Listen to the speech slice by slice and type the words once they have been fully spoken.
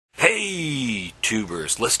Hey,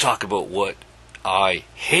 tubers, let's talk about what I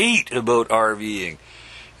hate about RVing.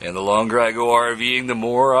 And the longer I go RVing, the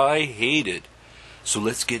more I hate it. So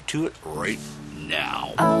let's get to it right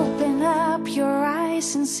now. Open up your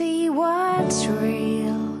eyes and see what's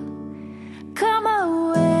real. Come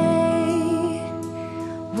away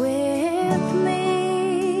with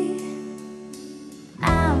me.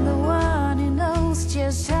 I'm the one who knows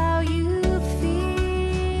just how you feel.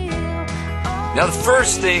 Now the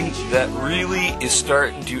first thing that really is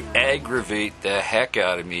starting to aggravate the heck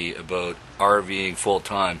out of me about RVing full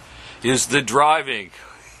time is the driving.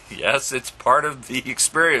 Yes, it's part of the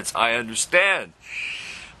experience, I understand.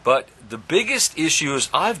 But the biggest issue is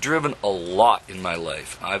I've driven a lot in my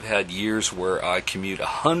life. I've had years where I commute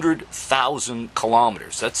 100,000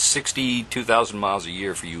 kilometers. That's 62,000 miles a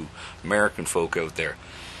year for you American folk out there.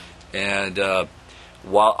 And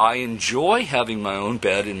while I enjoy having my own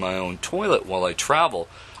bed and my own toilet while I travel,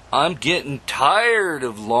 I'm getting tired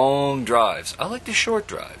of long drives. I like the short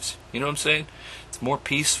drives. You know what I'm saying? It's more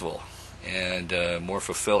peaceful and more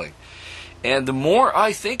fulfilling. And the more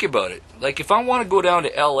I think about it, like if I want to go down to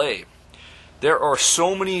LA, there are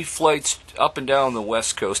so many flights up and down the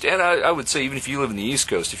West Coast, and I would say even if you live in the East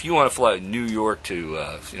Coast, if you want to fly New York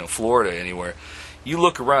to Florida, anywhere, you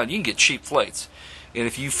look around, you can get cheap flights. And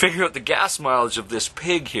if you figure out the gas mileage of this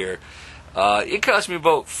pig here, it cost me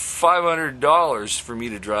about $500 for me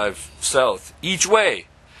to drive south each way.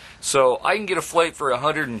 So I can get a flight for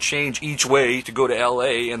 $100 and change each way to go to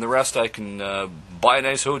LA, and the rest I can buy a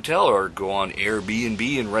nice hotel or go on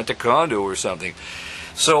Airbnb and rent a condo or something.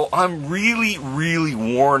 So I'm really, really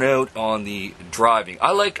worn out on the driving.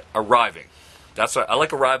 I like arriving. That's what I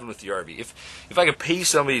like, arriving with the RV. If I could pay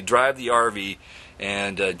somebody to drive the RV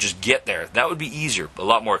and just get there, that would be easier. A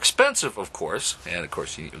lot more expensive, of course, and of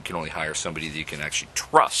course you can only hire somebody that you can actually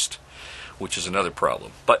trust, which is another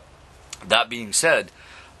problem. But that being said,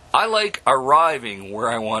 I like arriving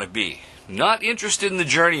where I want to be. Not interested in the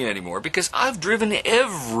journey anymore because I've driven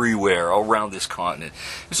everywhere around this continent.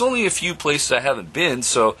 There's only a few places I haven't been,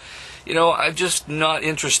 so I'm just not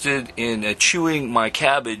interested in chewing my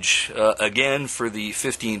cabbage again for the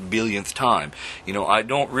 15 billionth time. I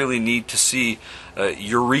don't really need to see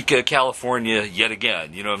Eureka, California yet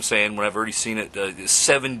again. You know what I'm saying? When I've already seen it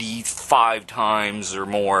 75 times or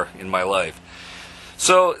more in my life.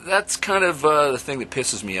 So that's kind of the thing that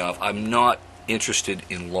pisses me off. I'm not interested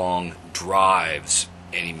in long drives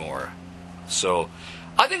anymore. So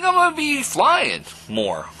I think I'm going to be flying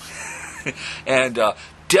more. And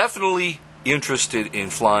definitely interested in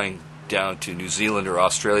flying down to New Zealand or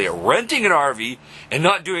Australia, renting an RV and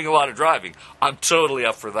not doing a lot of driving. I'm totally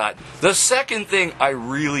up for that. The second thing I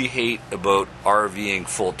really hate about RVing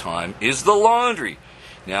full time is the laundry.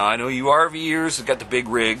 Now, I know you RVers have got the big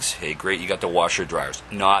rigs. Hey, great, you got the washer dryers.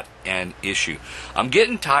 Not an issue. I'm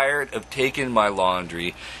getting tired of taking my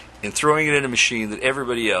laundry and throwing it in a machine that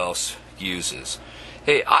everybody else uses.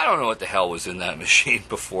 Hey, I don't know what the hell was in that machine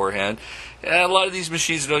beforehand. And a lot of these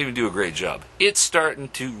machines don't even do a great job. It's starting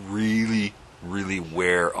to really, really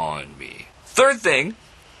wear on me. Third thing,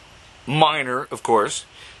 minor, of course,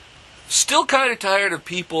 still kind of tired of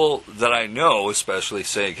people that I know, especially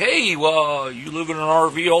saying, hey, well, you live in an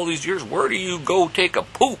RV all these years, where do you go take a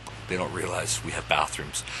poop? They don't realize we have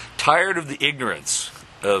bathrooms. Tired of the ignorance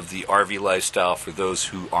of the RV lifestyle for those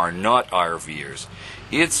who are not RVers.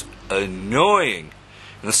 It's annoying.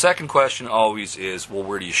 And the second question always is, well,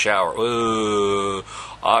 where do you shower?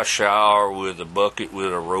 I shower with a bucket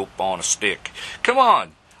with a rope on a stick. Come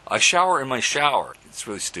on, I shower in my shower. It's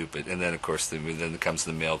really stupid. And then, of course, then comes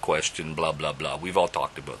the mail question, blah, blah, blah. We've all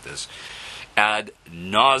talked about this. Ad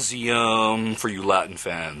nauseum for you Latin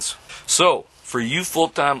fans. So, for you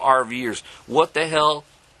full-time RVers, what the hell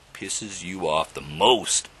pisses you off the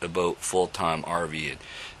most about full-time RVing?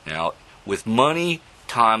 Now, with money,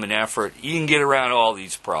 time, and effort, you can get around all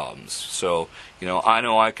these problems. So, I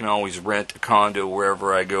know I can always rent a condo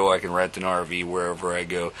wherever I go. I can rent an RV wherever I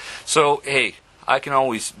go. So, hey, I can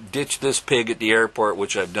always ditch this pig at the airport,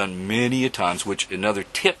 which I've done many a times, which another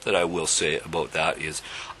tip that I will say about that is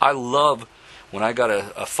I love when I got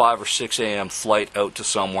a 5 or 6 a.m. flight out to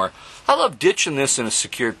somewhere, I love ditching this in a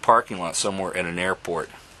secured parking lot somewhere at an airport.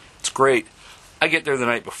 It's great. I get there the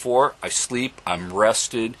night before, I sleep, I'm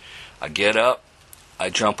rested, I get up, I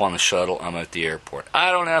jump on the shuttle, I'm at the airport.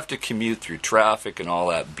 I don't have to commute through traffic and all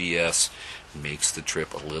that BS. Makes the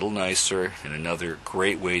trip a little nicer and another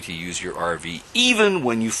great way to use your RV even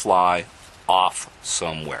when you fly off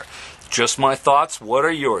somewhere. Just my thoughts. What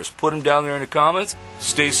are yours? Put them down there in the comments.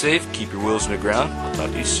 Stay safe. Keep your wheels in the ground. I'll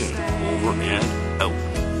talk to you soon. Over and out.